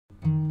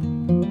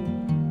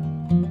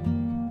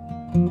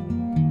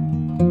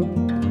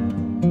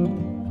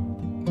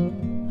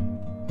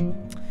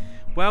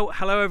Well,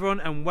 hello everyone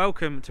and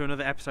welcome to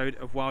another episode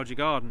of Wild Your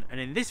Garden, and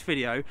in this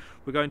video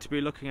we're going to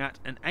be looking at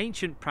an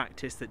ancient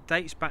practice that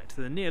dates back to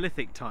the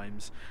Neolithic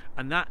times,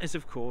 and that is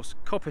of course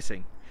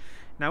coppicing.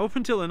 Now, up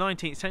until the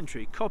 19th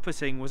century,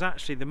 coppicing was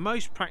actually the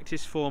most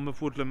practiced form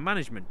of woodland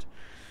management.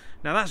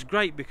 Now that's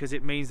great because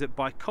it means that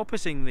by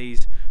coppicing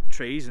these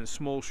trees and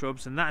small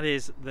shrubs, and that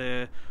is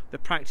the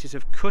practice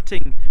of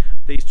cutting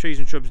these trees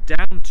and shrubs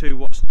down to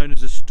what's known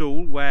as a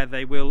stool, where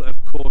they will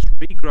of course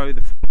regrow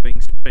the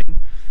following spring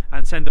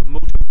and send up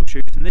multiple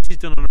shoots, and this is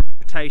done on a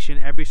rotation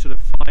every sort of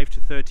 5 to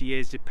 30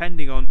 years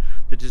depending on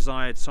the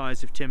desired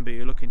size of timber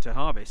you're looking to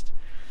harvest.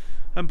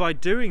 And by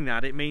doing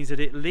that, it means that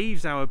it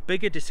leaves our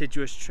bigger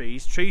deciduous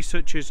trees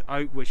such as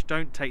oak, which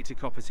don't take to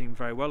coppicing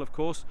very well of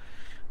course,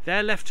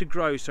 they're left to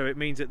grow, so it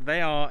means that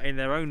they are in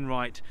their own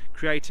right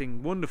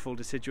creating wonderful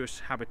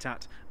deciduous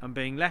habitat and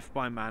being left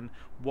by man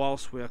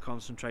whilst we are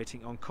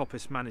concentrating on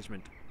coppice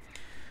management.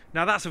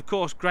 Now that's of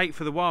course great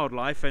for the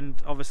wildlife, and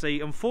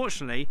obviously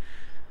unfortunately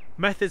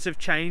methods have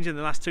changed in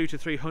the last 200 to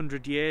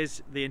 300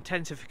 years. The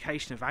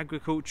intensification of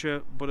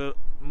agriculture, but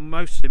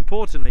most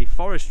importantly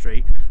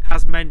forestry,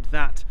 has meant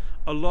that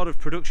a lot of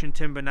production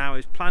timber now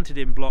is planted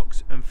in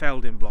blocks and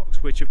felled in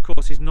blocks, which of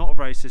course is not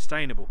very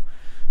sustainable.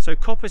 So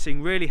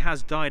coppicing really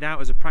has died out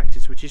as a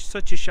practice, which is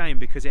such a shame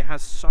because it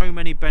has so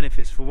many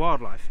benefits for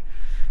wildlife.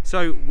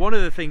 So one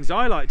of the things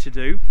I like to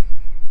do,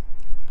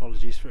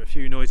 apologies for a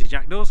few noisy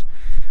jackdaws,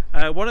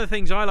 one of the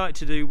things I like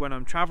to do when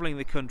I'm travelling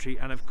the country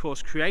and of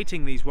course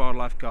creating these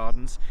wildlife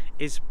gardens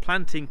is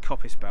planting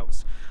coppice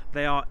belts.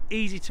 They are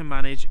easy to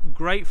manage,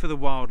 great for the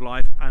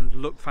wildlife, and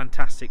look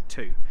fantastic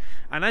too.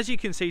 And as you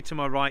can see to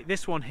my right,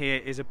 this one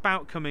here is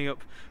about coming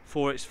up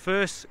for its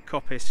first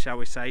coppice, shall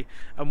we say,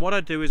 and what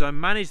I do is I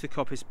manage the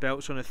coppice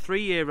belts on a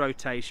 3-year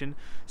rotation,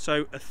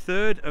 so a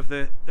third of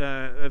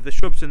the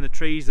shrubs and the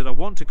trees that I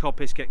want to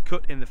coppice get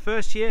cut in the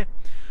first year,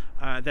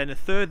 then a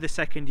third the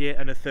second year,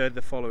 and a third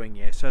the following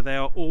year. So they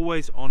are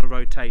always on a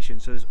rotation,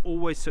 so there's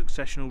always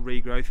successional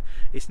regrowth.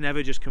 It's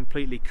never just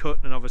completely cut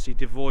and obviously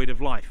devoid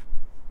of life.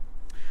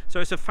 So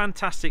it's a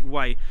fantastic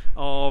way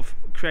of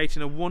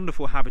creating a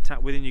wonderful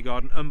habitat within your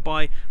garden, and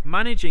by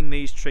managing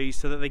these trees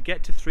so that they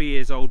get to 3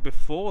 years old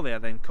before they are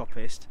then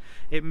coppiced,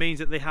 it means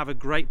that they have a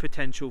great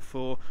potential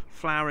for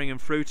flowering and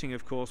fruiting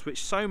of course,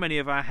 which so many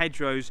of our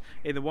hedgerows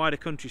in the wider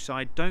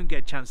countryside don't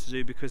get a chance to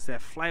do because they're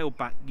flailed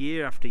back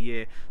year after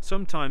year,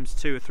 sometimes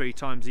 2 or 3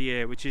 times a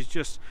year, which is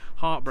just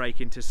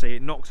heartbreaking to see.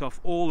 It knocks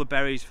off all the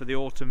berries for the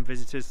autumn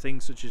visitors,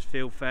 things such as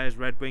fieldfares,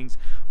 redwings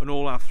and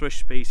all our thrush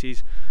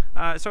species.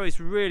 So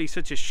it's really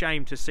such a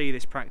shame to see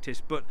this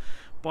practice, but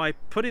by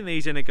putting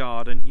these in a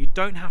garden you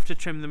don't have to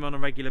trim them on a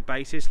regular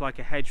basis like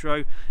a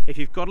hedgerow. If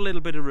you've got a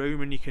little bit of room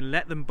and you can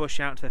let them bush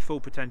out to their full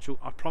potential,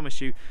 I promise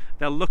you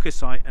they'll look a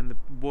sight, and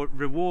the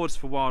rewards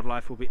for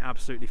wildlife will be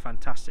absolutely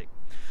fantastic.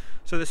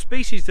 So the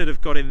species that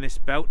have got in this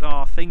belt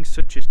are things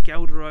such as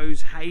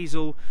gelderrose,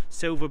 hazel,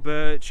 silver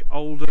birch,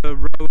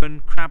 alder,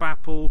 rowan,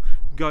 crabapple,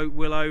 goat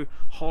willow,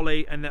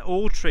 holly, and they're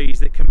all trees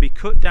that can be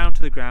cut down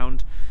to the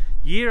ground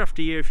year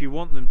after year if you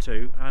want them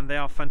to, and they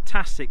are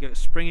fantastic at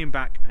springing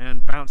back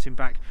and bouncing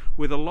back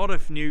with a lot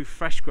of new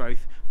fresh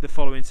growth the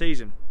following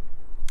season.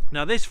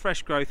 Now this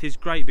fresh growth is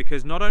great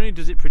because not only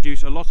does it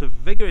produce a lot of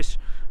vigorous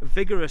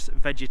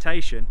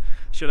vegetation,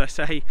 should I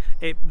say,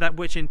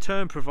 which in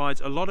turn provides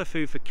a lot of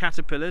food for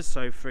caterpillars.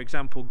 So for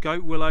example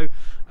goat willow,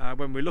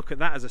 when we look at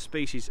that as a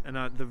species, and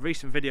the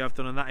recent video I've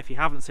done on that, if you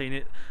haven't seen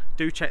it,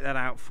 do check that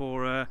out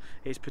for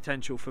its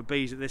potential for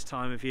bees at this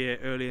time of year,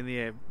 early in the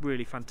year.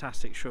 Really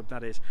fantastic shrub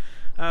that is.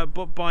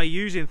 But by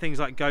using things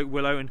like goat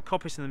willow and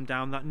coppicing them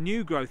down, that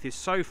new growth is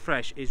so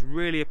fresh, is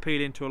really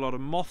appealing to a lot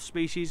of moth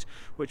species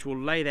which will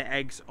lay their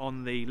eggs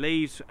on the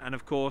leaves, and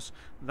of course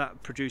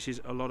that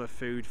produces a lot of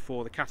food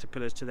for the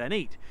caterpillars to then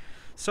eat.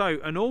 So,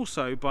 and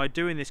also by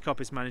doing this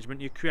coppice management,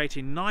 you're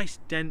creating nice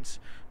dense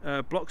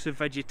blocks of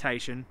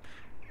vegetation.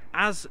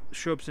 As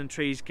shrubs and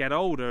trees get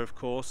older, of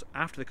course,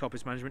 after the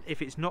coppice management,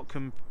 if it's not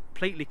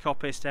completely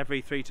coppiced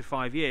every 3 to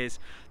 5 years,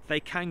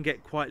 they can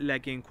get quite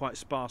leggy and quite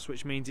sparse,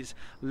 which means it's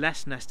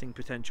less nesting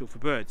potential for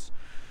birds.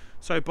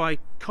 So by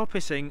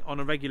coppicing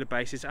on a regular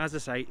basis, as I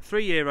say,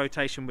 3-year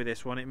rotation with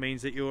this one, it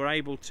means that you're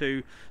able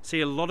to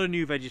see a lot of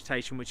new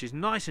vegetation which is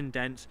nice and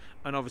dense,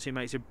 and obviously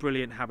makes a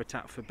brilliant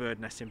habitat for bird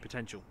nesting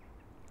potential.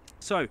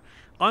 So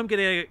I'm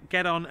going to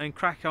get on and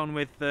crack on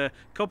with the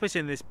coppice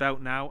in this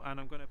belt now, and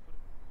I'm going to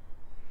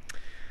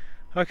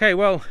put... Okay,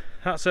 well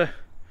that's a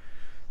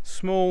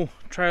small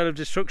trail of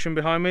destruction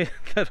behind me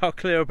that I'll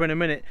clear up in a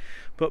minute,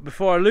 but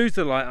before I lose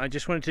the light I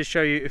just wanted to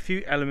show you a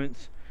few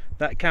elements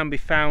that can be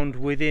found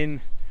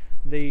within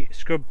the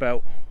scrub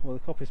belt, or the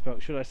coppice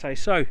belt should I say.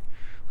 So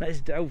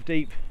let's delve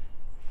deep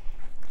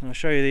and I'll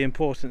show you the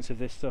importance of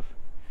this stuff.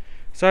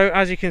 So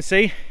as you can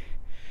see,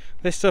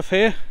 this stuff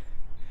here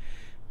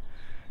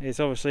is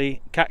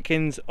obviously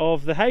catkins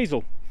of the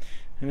hazel,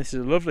 and this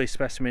is a lovely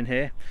specimen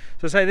here.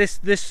 So say this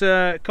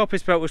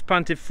coppice belt was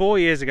planted 4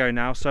 years ago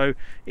now, so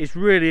it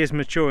really is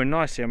maturing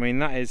nicely. I mean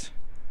that is,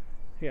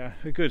 yeah,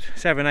 a good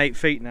 7-8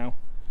 feet now,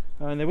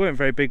 and they weren't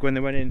very big when they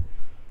went in.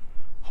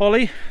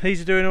 holly,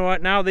 these are doing all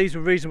right now. These are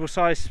reasonable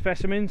sized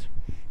specimens.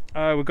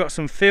 We've got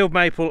some field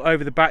maple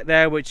over the back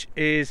there, which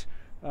is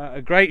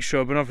a great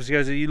shrub, and obviously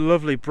has a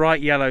lovely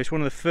bright yellow. It's one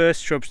of the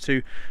first shrubs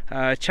to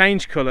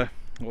change colour,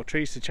 or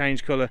trees to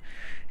change colour,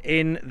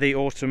 in the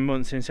autumn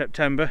months in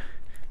September.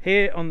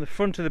 Here on the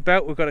front of the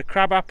belt we've got a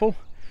crabapple,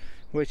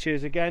 which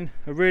is again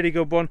a really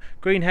good one.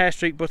 Green hair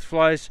streak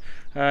butterflies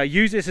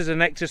use this as a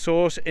nectar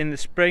source in the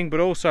spring, but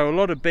also a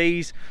lot of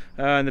bees,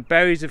 and the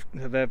berries of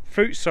the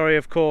fruits,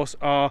 of course,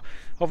 are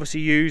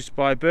obviously used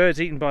by birds,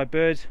 eaten by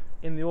birds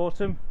in the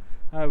autumn.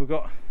 We've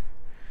got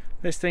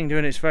this thing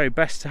doing its very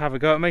best to have a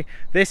go at me.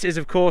 This is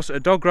of course a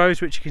dog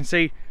rose, which you can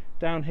see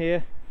down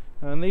here,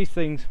 and these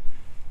things,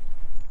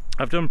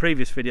 I've done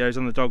previous videos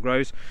on the dog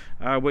rose,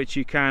 which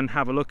you can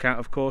have a look at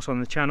of course on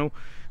the channel,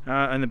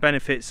 and the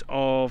benefits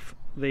of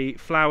the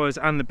flowers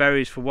and the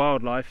berries for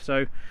wildlife.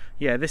 So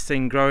yeah, this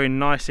thing growing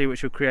nicely,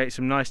 which will create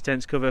some nice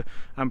dense cover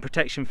and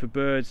protection for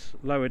birds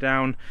lower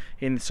down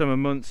in the summer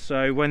months.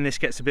 So when this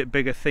gets a bit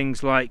bigger,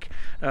 things like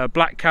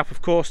blackcap,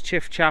 of course,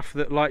 chiff-chaff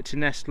that like to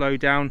nest low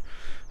down,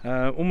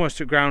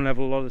 almost at ground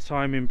level a lot of the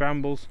time in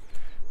brambles.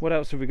 What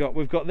else have we got?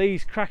 We've got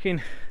these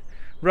cracking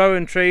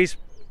rowan trees,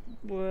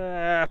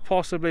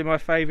 possibly my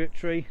favourite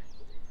tree.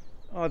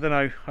 I don't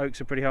know,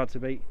 oaks are pretty hard to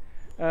beat.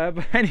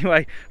 But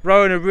anyway,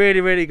 rowan a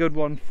really good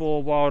one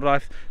for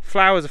wildlife.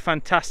 Flowers are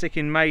fantastic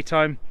in May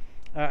time,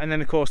 and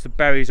then of course the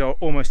berries are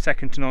almost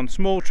second to none.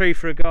 Small tree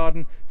for a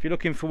garden. If you're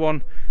looking for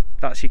one,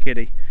 that's your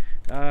kiddie.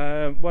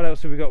 What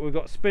else have we got? We've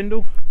got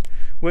spindle,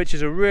 which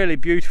is a really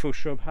beautiful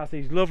shrub. Has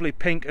these lovely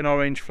pink and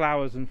orange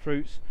flowers and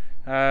fruits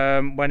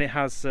when it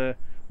has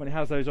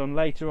those on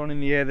later on in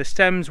the year. The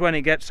stems, when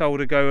it gets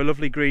older, go a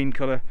lovely green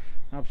colour.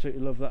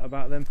 Absolutely love that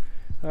about them.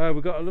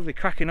 We've got a lovely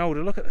cracking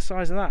alder. Look at the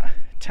size of that,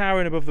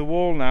 towering above the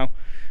wall now.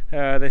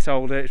 This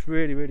alder, it's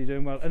really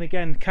doing well. And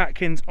again,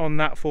 catkins on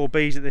that for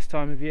bees at this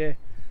time of year,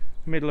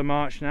 middle of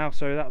March now,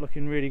 so that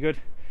looking really good.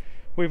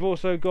 We've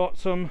also got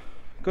some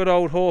good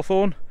old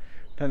hawthorn.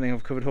 Don't think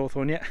I've covered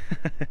hawthorn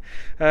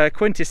yet.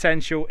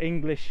 Quintessential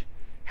English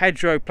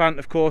hedgerow plant,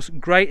 of course.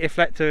 Great if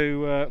let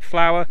to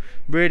flower,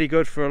 really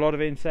good for a lot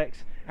of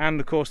insects.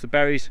 And of course the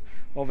berries,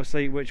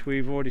 obviously, which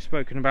we've already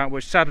spoken about,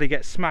 which sadly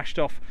gets smashed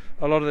off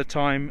a lot of the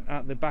time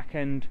at the back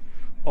end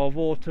of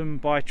autumn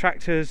by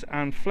tractors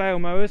and flail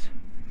mowers.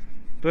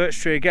 Birch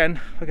tree again,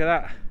 look at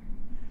that,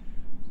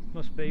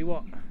 must be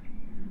what,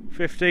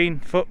 15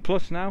 foot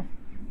plus now,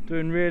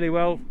 doing really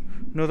well.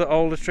 Another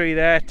older tree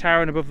there,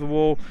 towering above the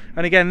wall.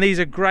 And again, these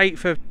are great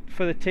for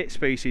the tit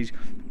species.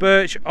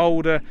 Birch,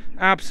 alder,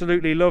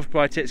 absolutely loved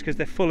by tits because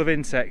they're full of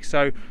insects.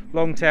 So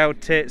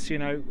long-tailed tits, you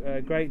know,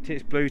 great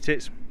tits, blue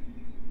tits,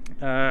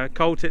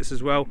 coal tits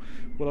as well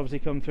will obviously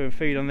come through and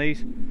feed on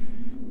these.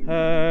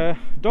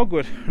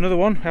 Dogwood, another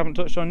one I haven't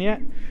touched on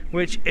yet,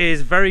 which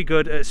is very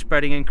good at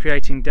spreading and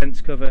creating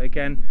dense cover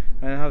again,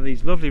 and have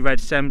these lovely red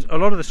stems. A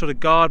lot of the sort of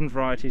garden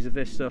varieties of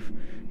this stuff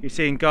you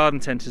see in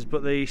garden centres,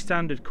 but the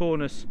standard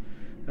Cornus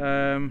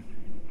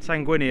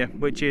sanguinea,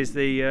 which is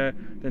the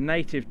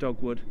native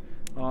dogwood,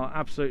 are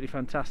absolutely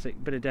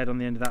fantastic. Bit of dead on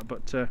the end of that,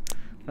 but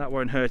that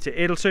won't hurt it.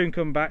 It'll soon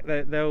come back.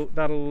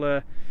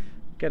 That'll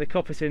get a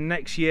coppicing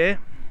next year.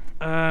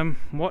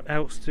 What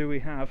else do we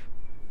have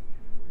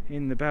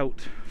in the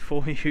belt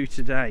for you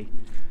today?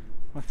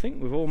 I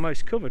think we've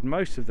almost covered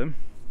most of them.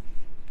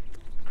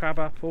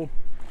 Crabapple,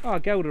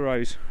 Guelder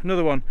rose,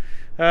 another one.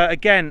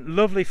 Again,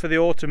 lovely for the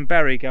autumn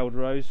berry, Guelder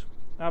rose.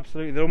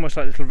 Absolutely, they're almost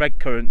like little red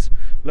currants,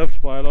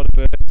 loved by a lot of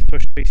birds,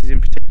 thrush species in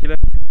particular.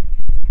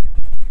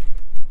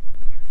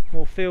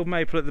 More field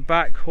maple at the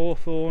back,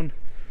 hawthorn,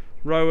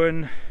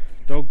 rowan,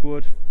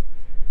 dogwood.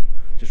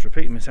 Just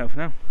repeating myself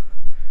now.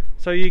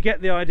 So you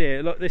get the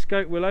idea. Look, this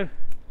goat willow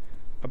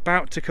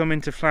about to come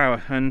into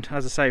flower, and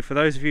as I say, for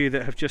those of you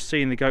that have just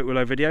seen the goat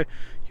willow video,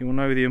 you will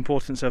know the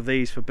importance of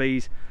these for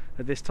bees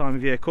at this time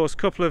of year. Of course, a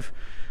couple of,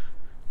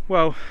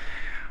 well,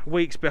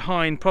 weeks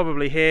behind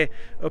probably here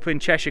up in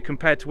Cheshire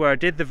compared to where I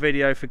did the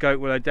video for goat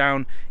willow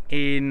down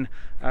in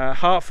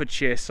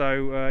Hertfordshire.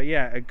 So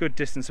yeah, a good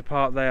distance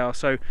apart they are.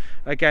 So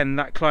again,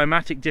 that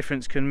climatic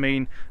difference can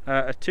mean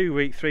a 2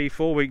 week, 3,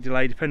 4 week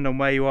delay depending on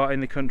where you are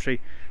in the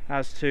country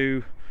as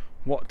to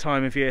what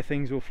time of year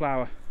things will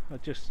flower.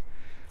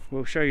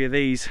 We'll show you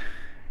these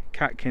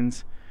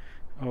catkins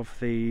of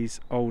these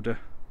older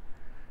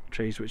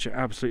trees, which are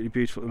absolutely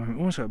beautiful at the moment.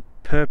 Almost a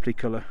purpley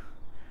colour,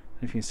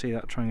 if you can see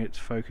that, trying to get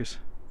to focus.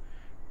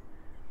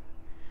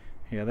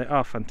 Yeah, they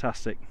are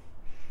fantastic.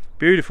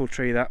 Beautiful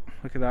tree that,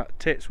 look at that.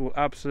 Tits will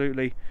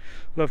absolutely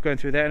love going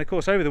through there. And of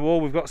course over the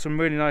wall we've got some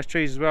really nice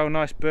trees as well,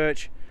 nice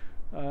birch,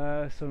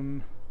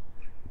 some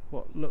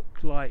what look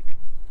like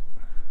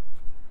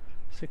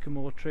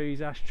sycamore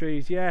trees, ash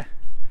trees. Yeah,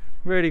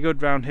 really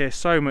good round here,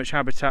 so much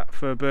habitat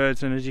for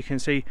birds. And as you can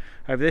see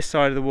over this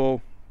side of the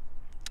wall,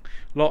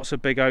 lots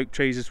of big oak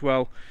trees as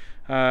well,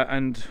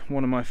 and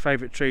one of my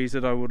favourite trees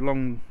that I would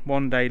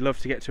one day love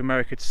to get to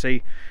America to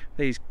see,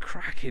 these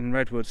cracking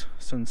redwoods.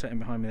 Sun setting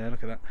behind me there,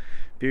 look at that,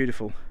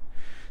 beautiful.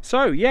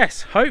 So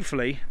yes,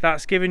 hopefully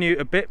that's given you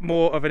a bit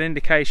more of an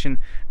indication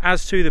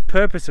as to the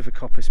purpose of a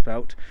coppice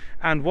belt.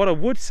 And what I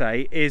would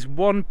say is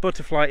one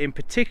butterfly in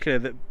particular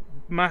that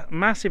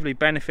massively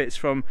benefits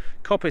from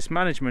coppice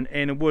management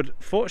in a wood,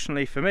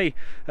 fortunately for me,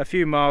 a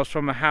few miles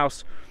from a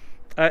house,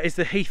 is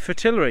the heath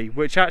fritillary,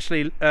 which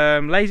actually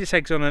lays its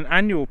eggs on an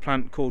annual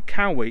plant called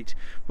cowwheat,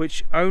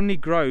 which only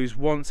grows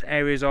once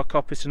areas are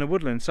coppiced in a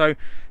woodland. So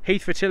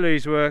heath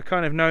fritillaries were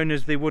kind of known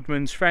as the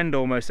woodman's friend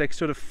almost. They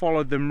sort of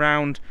followed them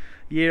round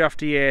year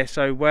after year,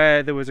 so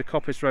where there was a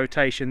coppice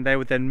rotation they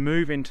would then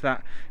move into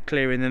that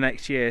clearing the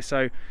next year.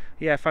 So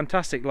yeah,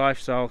 fantastic life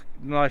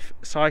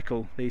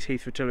cycle these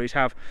heath fritillaries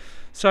have.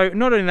 So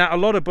not only that, a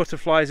lot of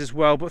butterflies as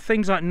well, but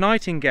things like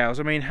nightingales.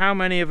 I mean, how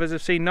many of us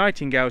have seen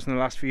nightingales in the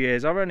last few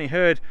years? I've only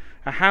heard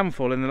a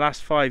handful in the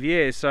last 5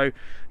 years. So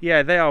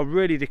yeah, they are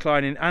really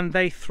declining, and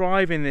they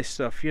thrive in this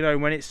stuff. You know,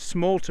 when it's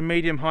small to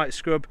medium height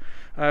scrub,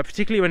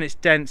 particularly when it's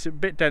dense, a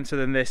bit denser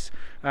than this,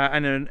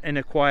 and in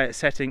a quiet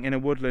setting in a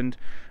woodland,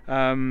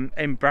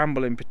 in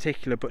bramble in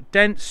particular, but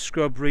dense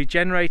scrub,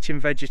 regenerating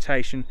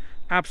vegetation,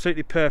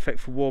 absolutely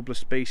perfect for warbler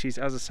species.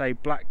 As I say,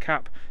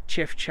 blackcap,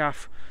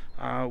 chiffchaff,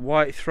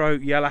 white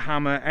throat,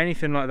 yellowhammer,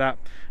 anything like that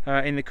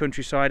in the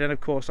countryside, and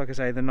of course, like I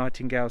say, the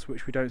nightingales,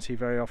 which we don't see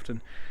very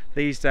often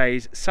these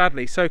days,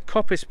 sadly. So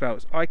coppice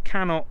belts, I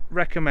cannot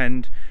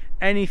recommend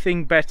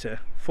anything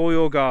better for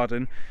your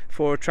garden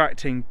for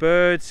attracting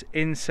birds,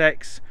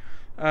 insects,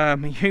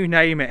 you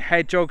name it,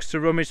 hedgehogs to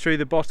rummage through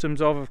the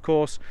bottoms of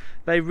course.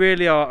 They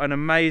really are an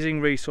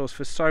amazing resource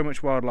for so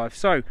much wildlife.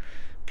 So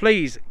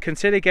please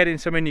consider getting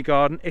some in your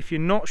garden. If you're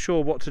not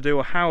sure what to do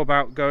or how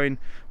to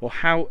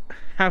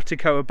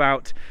go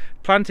about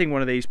planting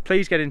one of these,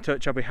 please get in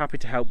touch. I'll be happy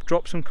to help.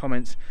 Drop some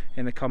comments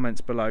in the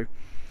comments below.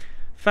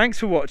 Thanks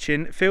for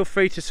watching. Feel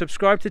free to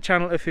subscribe to the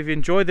channel if you've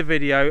enjoyed the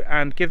video,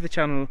 and give the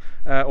channel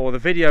or the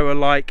video a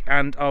like,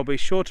 and I'll be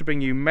sure to bring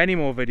you many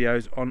more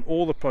videos on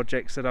all the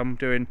projects that I'm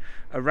doing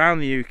around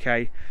the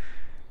UK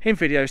in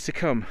videos to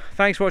come.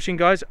 Thanks for watching,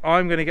 guys.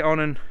 I'm going to get on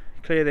and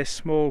clear this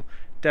small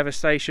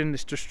devastation,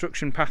 this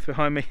destruction path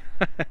behind me.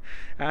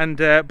 And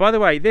by the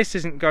way, this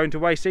isn't going to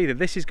waste either.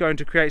 This is going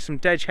to create some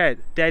dead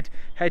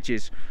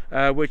hedges,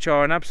 which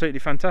are an absolutely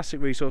fantastic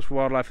resource for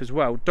wildlife as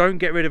well. Don't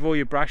get rid of all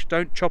your brash,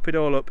 don't chop it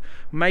all up,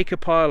 make a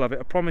pile of it.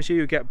 I promise you,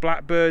 you get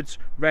blackbirds,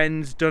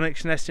 wrens,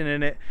 dunnocks nesting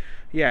in it.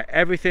 Yeah,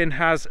 everything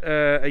has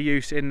a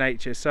use in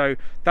nature. So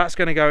that's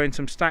going to go in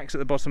some stacks at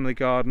the bottom of the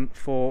garden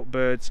for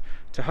birds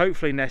to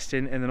hopefully nest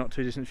in the not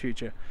too distant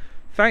future.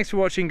 Thanks for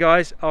watching,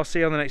 guys. I'll see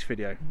you on the next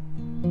video.